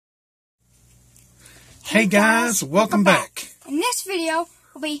Hey guys, welcome back. In this video,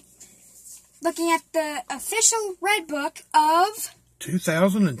 we'll be looking at the official Red Book of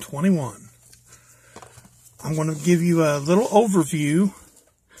 2021. I'm going to give you a little overview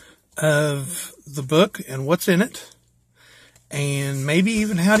of the book and what's in it, and maybe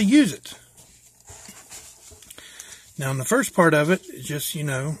even how to use it. Now, in the first part of it, is just,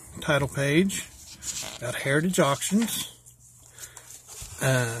 title page about heritage auctions. I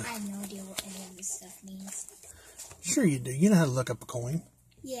have no idea what any of this stuff means. Sure you do. You know how to look up a coin.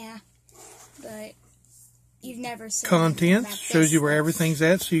 Yeah, but you've never said Contents shows you where everything's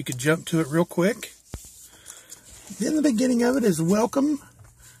at, so you could jump to it real quick. Then the beginning of it is welcome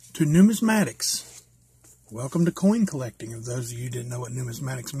to numismatics. Welcome to coin collecting, if those of you who didn't know what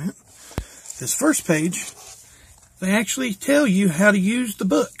numismatics meant. This first page, they actually tell you how to use the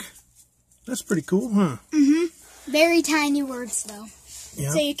book. That's pretty cool, huh? Mm-hmm. Very tiny words, though. Yeah.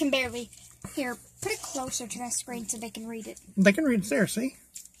 So you can barely... Here, put it closer to the screen so they can read it. They can read it there, see?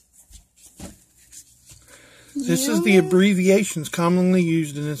 This is the abbreviations commonly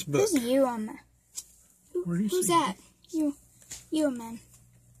used in this book. Who's you on there? Who's that? You a man.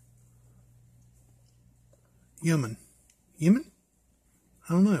 Yeoman. Yeoman?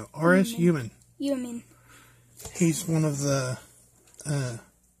 I don't know. R.S. Yeoman. Yeoman. He's one of the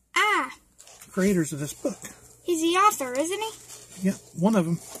creators of this book. He's the author, isn't he? Yep, one of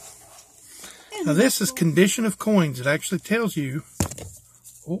them. Now this is condition of coins. It actually tells you...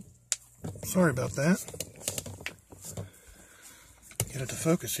 Oh, sorry about that. Get it to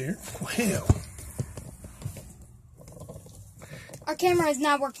focus here. Well... Our camera is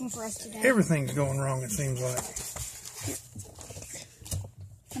not working for us today. Everything's going wrong, it seems like.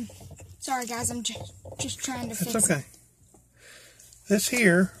 Sorry, guys. I'm just trying to fix it. It's okay. This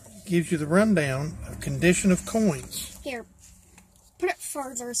here gives you the rundown of condition of coins. Here, put it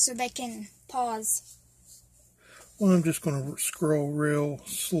further so they can pause. Well, I'm just going to scroll real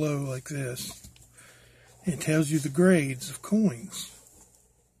slow like this. It tells you the grades of coins.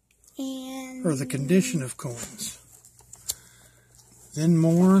 Or the condition of coins. Then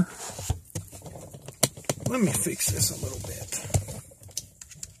more. Let me fix this a little bit.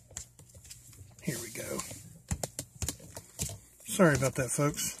 Here we go. Sorry about that,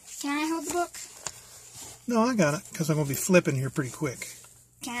 folks. Can I hold the book? No, I got it, because I'm going to be flipping here pretty quick.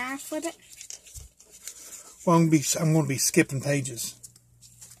 Can I flip it? Well, I'm going to be skipping pages.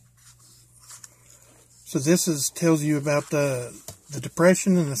 So this tells you about the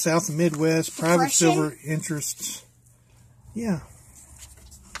Depression in the South and Midwest, private silver interests. Yeah.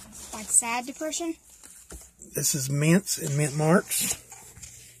 Like sad depression? This is mints and mint marks.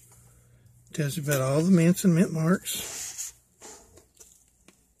 Tells you about all the mints and mint marks.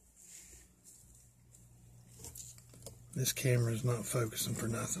 This camera is not focusing for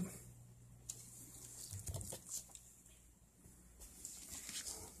nothing.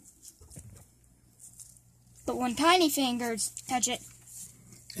 But when tiny fingers touch it,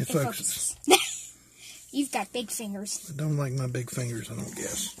 it focuses. You've got big fingers. I don't like my big fingers, I don't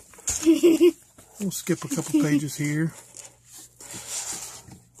guess. We'll skip a couple pages here.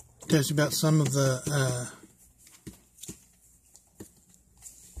 Tells you about some of the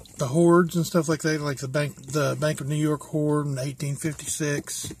hoards and stuff like that, like the Bank of New York hoard in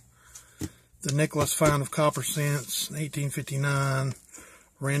 1856, the Nicholas find of copper cents in 1859,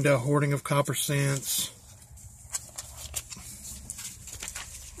 Randall hoarding of copper cents.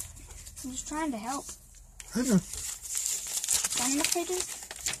 I'm just trying to help. I know. How many pages?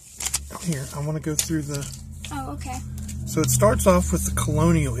 Here, I want to go through the... Oh, okay. So it starts off with the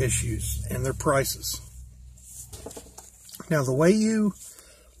colonial issues and their prices. Now, the way you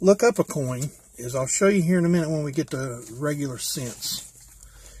look up a coin is, I'll show you here in a minute when we get to regular cents.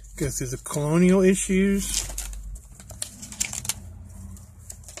 Go through the colonial issues.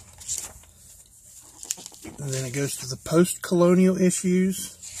 And then it goes to the post-colonial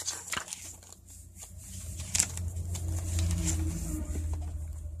issues.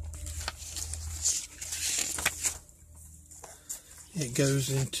 It goes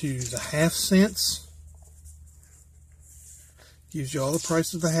into the half cents. Gives you all the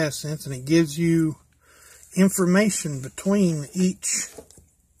prices of the half cents, and it gives you information between each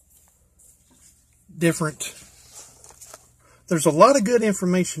different. There's a lot of good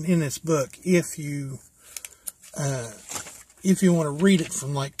information in this book if you want to read it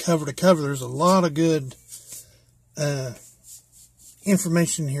from like cover to cover. There's a lot of good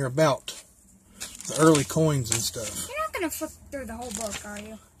information here about the early coins and stuff. You're not going to flip through the whole book, are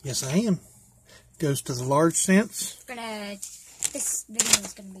you? Yes, I am. Goes to the large cents. This video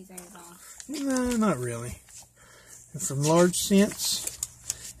is going to be very long. No, not really. And from large cents,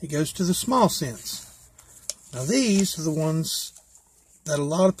 it goes to the small cents. Now these are the ones that a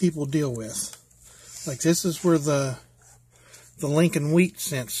lot of people deal with. Like this is where the Lincoln wheat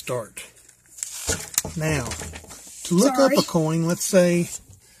cents start. Now, to look up a coin, let's say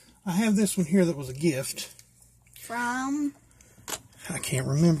I have this one here that was a gift. From? I can't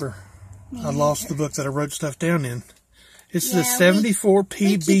remember. I lost the book that I wrote stuff down in. This is a 74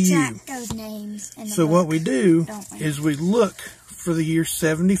 PBU. We keep track those names in the so book, what we do is we look for the year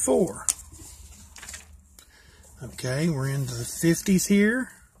 74. Okay, we're into the 50s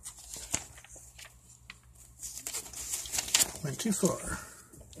here. Went too far.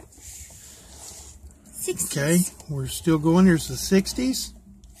 60s. Okay, we're still going. Here's the 60s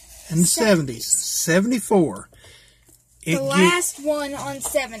and the 70s. 74. The last one on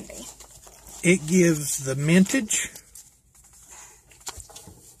 70. It gives the mintage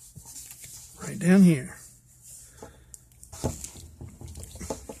right down here.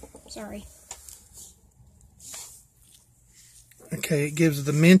 Sorry. Okay, it gives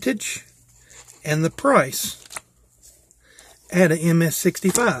the mintage and the price at a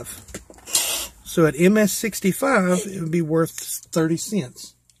MS65. So at MS65, it would be worth 30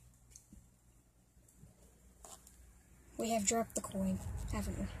 cents. We have dropped the coin,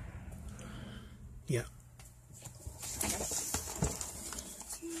 haven't we? Yeah.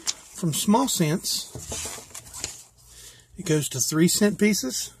 From small cents, it goes to 3-cent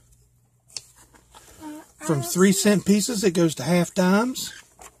pieces. From 3-cent pieces, it goes to half dimes.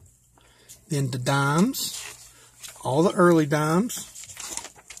 Then to dimes. All the early dimes.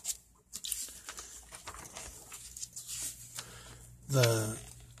 The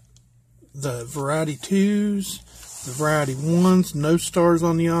variety 2s. The variety 1s, no stars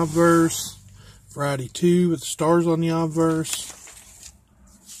on the obverse. Variety 2 with stars on the obverse.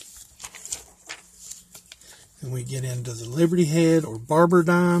 And we get into the Liberty Head or Barber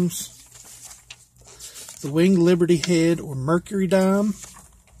dimes. The Winged Liberty Head or Mercury dime.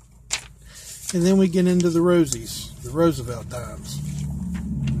 And then we get into the Rosies, the Roosevelt dimes.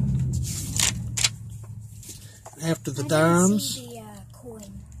 After the dimes,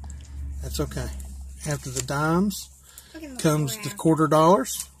 that's okay. After the dimes comes the quarter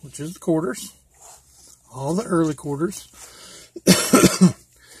dollars, which is the quarters. All the early quarters.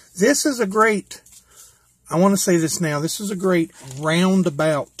 This is a great, I want to say this now, this is a great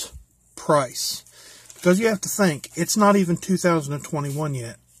roundabout price. Because you have to think, it's not even 2021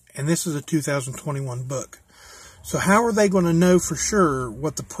 yet. And this is a 2021 book. So how are they going to know for sure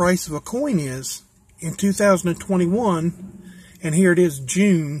what the price of a coin is in 2021? And here it is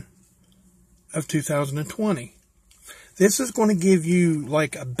June of 2020. This is going to give you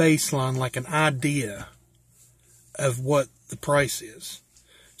like a baseline, like an idea of what the price is.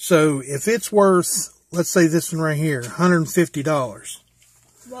 So if it's worth, let's say this one right here, $150.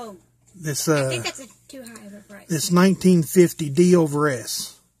 Whoa. This, I think that's too high of a price. This 1950 D over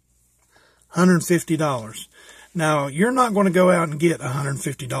S. $150. Now, you're not going to go out and get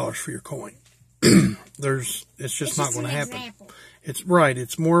 $150 for your coin. It's just not going to happen. Example. It's right.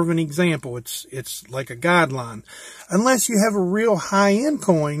 It's more of an example. It's like a guideline. Unless you have a real high-end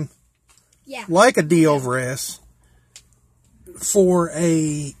coin, like a D over S, for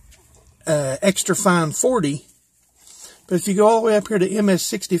a extra fine 40. But if you go all the way up here to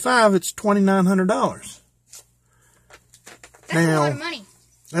MS65, it's $2,900. That's a lot of money.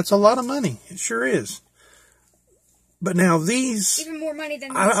 That's a lot of money. It sure is. But now these, even more money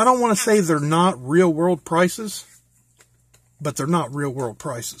than I don't want to say they're not real world prices, but they're not real world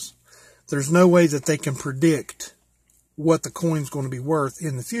prices. There's no way that they can predict what the coin's going to be worth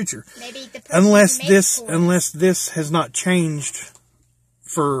in the future. Maybe the unless this has not changed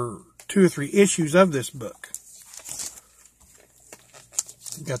for 2 or 3 issues of this book.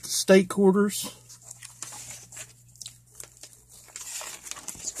 We've got the state quarters.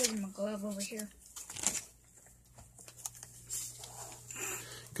 Squeezing my glove over here.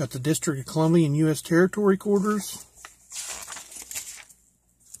 Got the District of Columbia and U.S. Territory quarters.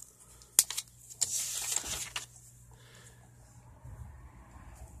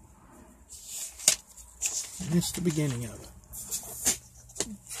 And it's the beginning of it.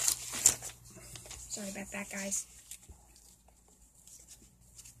 Sorry about that, guys.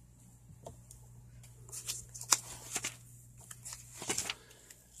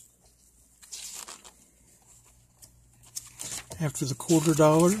 After the quarter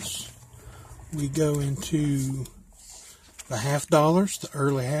dollars, we go into the half dollars, the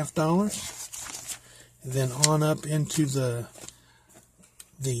early half dollars, and then on up into the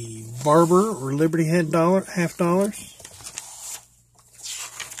Barber or Liberty Head half dollars,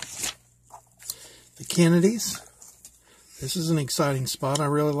 the Kennedys, This is an exciting spot. I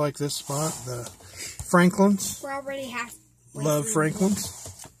really like this spot. The Franklins. We're already half. Love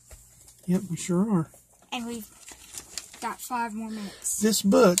Franklins. Yep, we sure are. And we've got 5 more minutes. This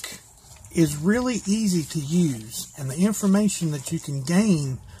book is really easy to use, and the information that you can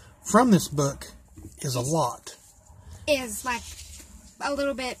gain from this book is a lot. Is like a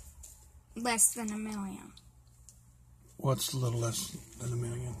little bit less than 1 million. What's a little less than 1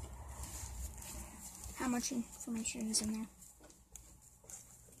 million? How much information is in there?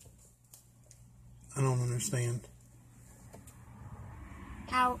 I don't understand.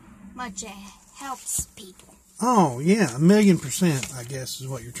 How much it helps people. Oh, yeah, 1,000,000%, I guess, is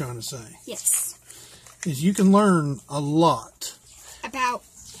what you're trying to say. Yes. Is you can learn a lot. About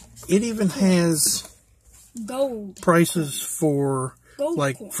It even has gold. prices for, Gold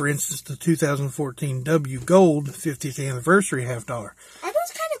like, coins. for instance, the 2014 W Gold 50th anniversary $50. Are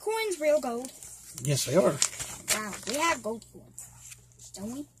those kind of coins real gold? Yes, they are. Wow, we have gold coins.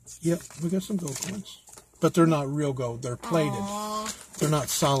 Don't we? Yep, we got some gold coins. But they're not real gold. They're plated. Aww, They're not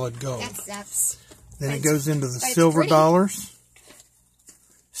solid gold. that sucks. Then it goes into the but it's silver pretty. dollars.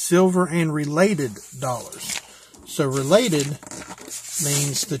 Silver and related dollars. So related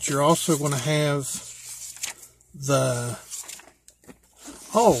means that you're also going to have the...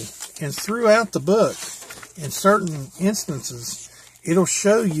 Oh, and throughout the book, in certain instances, it'll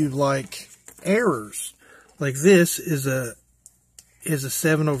show you like errors. Like this is a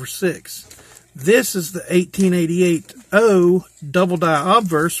 7/6. This is the 1888 O double die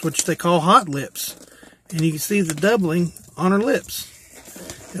obverse, which they call hot lips. And you can see the doubling on her lips.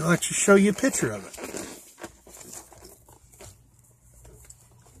 It'll actually show you a picture of it.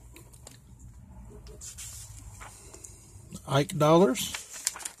 Ike dollars.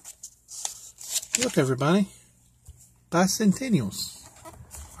 Look, everybody. Bicentennials.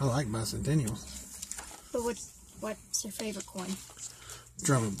 I like bicentennials. But what's your favorite coin?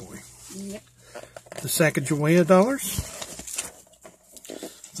 Drummer boy. Yep. The Sacagawea dollars.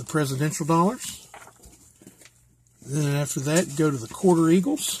 The presidential dollars. Then after that, go to the quarter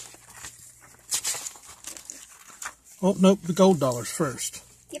eagles. Oh, nope, the gold dollars first.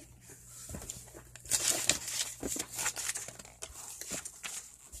 Yep.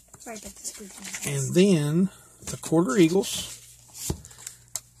 Sorry about the squeaking. And then the quarter eagles.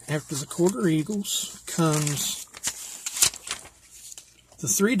 After the quarter eagles comes the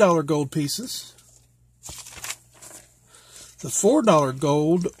 $3 gold pieces, the $4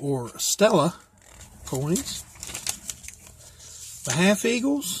 gold or Stella coins, the half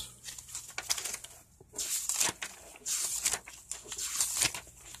eagles,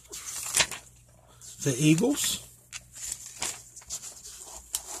 the eagles.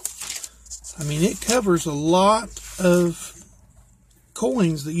 I mean, it covers a lot of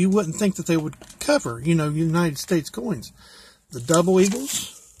coins that you wouldn't think that they would cover, you know, United States coins. The double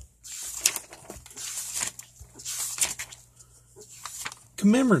eagles,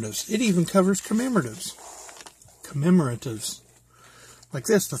 commemoratives. It even covers commemoratives. Commemoratives. Like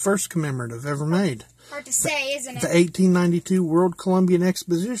this, the first commemorative ever made. Hard to say, isn't it? The 1892 World Columbian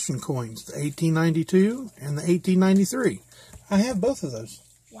Exposition coins. The 1892 and the 1893. I have both of those.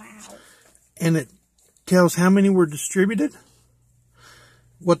 Wow. And it tells how many were distributed,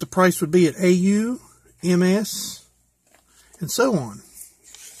 what the price would be at AU, MS, and so on.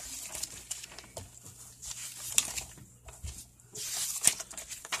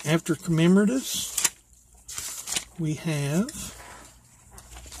 After commemoratives, we have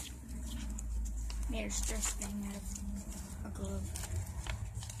There's just thing out of a glove.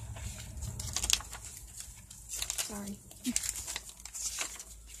 Sorry.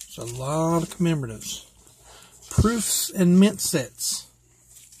 a lot of commemoratives. Proofs and mint sets.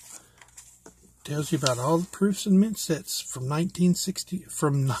 Tells you about all the proofs and mint sets from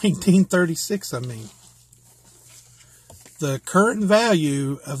 1936, I mean. The current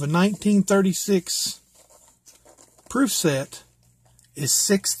value of a 1936 proof set is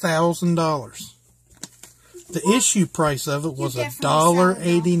 $6,000. The issue price of it was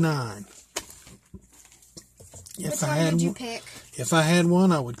 $1.89. Which one did you pick? If I had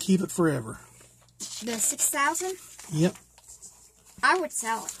one, I would keep it forever. The 6,000? Yep. I would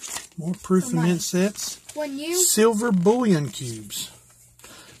sell it. More proof and mint sets. When you... Silver bullion cubes.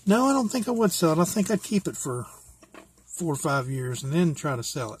 No, I don't think I would sell it. I think I'd keep it for 4 or 5 years and then try to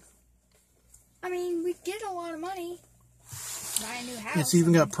sell it. I mean, we'd get a lot of money. Buy a new house. It's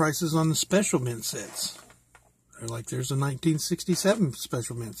even got prices on the special mint sets. They're like, there's a 1967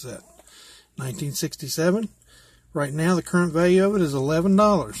 special mint set. 1967. Right now, the current value of it is $11.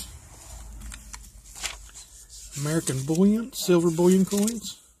 American bullion, silver bullion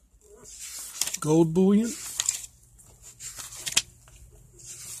coins, gold bullion,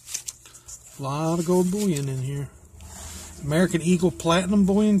 A lot of gold bullion in here. American Eagle Platinum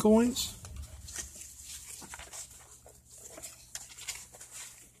bullion coins.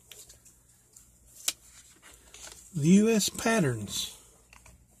 The U.S. patterns.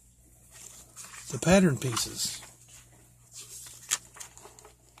 The pattern pieces.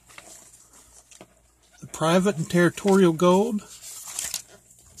 The private and territorial gold.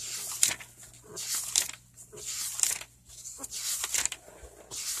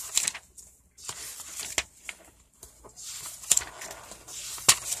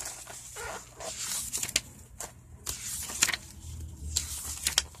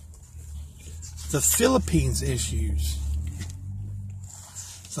 The Philippines issues.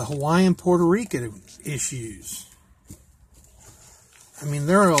 The Hawaiian Puerto Rico issues. I mean,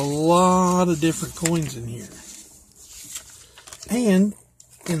 there are a lot of different coins in here. And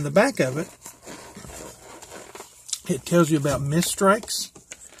in the back of it, it tells you about misstrikes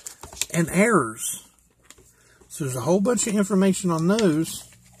and errors. So there's a whole bunch of information on those.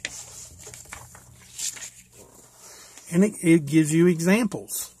 And it gives you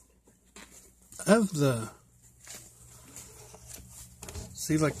examples of the,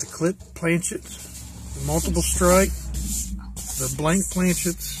 see, like the clip planchets, the multiple strike, the blank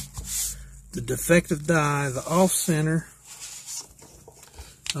planchets, the defective die, the off center.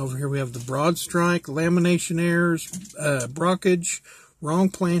 Over here we have the broad strike, lamination errors, brockage, wrong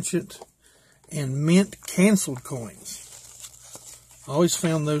planchet, and mint canceled coins. I always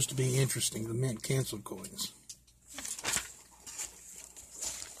found those to be interesting, the mint canceled coins.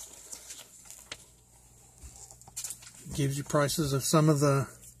 Gives you prices of some of the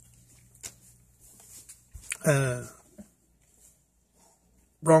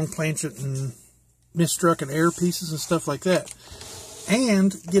wrong planchet and misstruck and error pieces and stuff like that.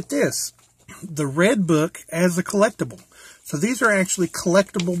 And get this, the red book as a collectible. So these are actually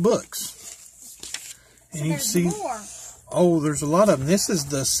collectible books. And you see, oh, there's a lot of them. This is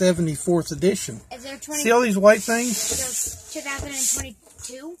the 74th edition. Is there See all these white things? There's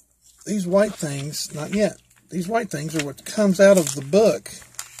 2022? These white things, not yet. These white things are what comes out of the book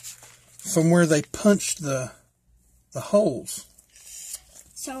from where they punched the holes.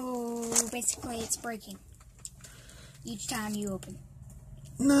 So basically it's breaking each time you open it.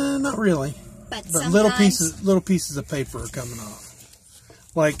 No, not really. But little pieces of paper are coming off.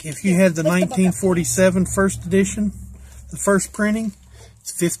 Like if you had the 1947 first edition, the first printing,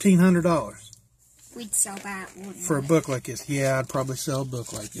 it's $1,500. We'd sell that, wouldn't we? For a book like this. Yeah, I'd probably sell a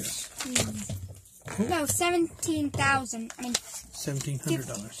book like this. No, 17,000. I mean,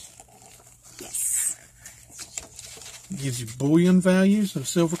 $1,700. Yes. Gives you bullion values of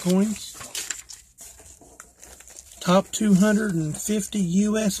silver coins. Top 250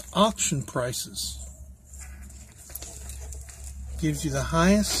 U.S. auction prices. Gives you the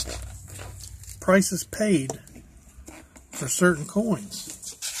highest prices paid for certain coins.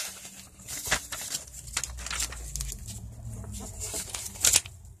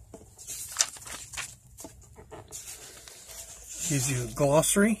 Gives you a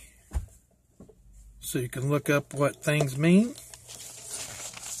glossary, so you can look up what things mean.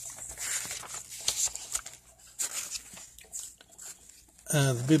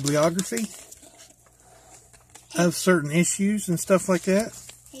 The bibliography of certain issues and stuff like that.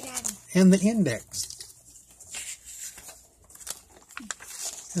 Hey, Daddy. And the index.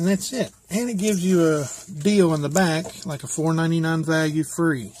 And that's it. And it gives you a deal in the back, like a $4.99 value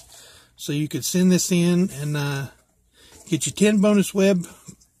free. So you could send this in and get you 10 bonus web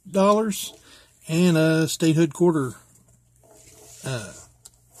dollars and a statehood quarter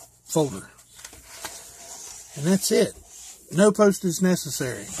folder. And that's it. No postage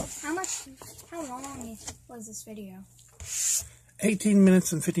necessary. How long was this video? 18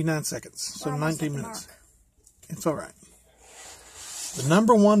 minutes and 59 seconds. So 19 minutes. Mark. It's alright. The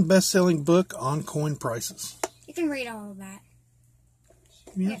 #1 best-selling book on coin prices. You can read all of that.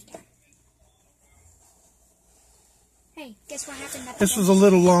 Yeah. Hey, guess what happened at the This was a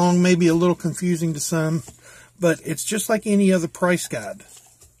little long, maybe a little confusing to some, but it's just like any other price guide.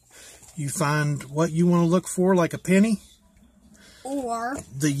 You find what you want to look for, like a penny, or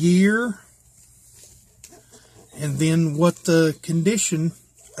the year, and then what the condition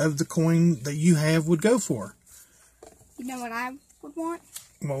of the coin that you have would go for. You know what I would want?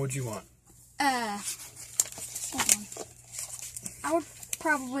 What would you want? Hold on. I would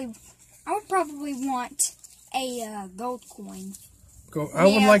probably want a gold coin. I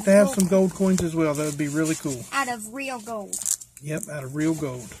would like to have some gold coins as well. That would be really cool. Out of real gold. Yep, out of real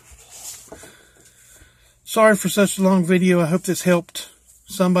gold. Sorry for such a long video. I hope this helped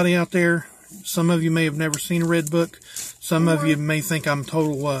somebody out there. Some of you may have never seen a red book. Some of you may think I'm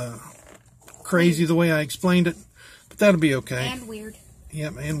total crazy the way I explained it, but that'll be okay. And weird.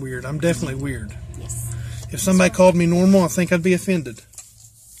 Yep, and weird. I'm definitely weird. Yes. If somebody called me normal, I think I'd be offended.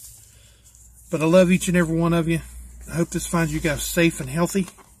 But I love each and every one of you. I hope this finds you guys safe and healthy.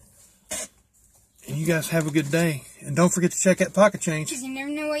 And you guys have a good day. And don't forget to check that pocket change. Because you never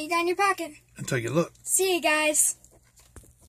know what you got in your pocket. Until you look. See you guys.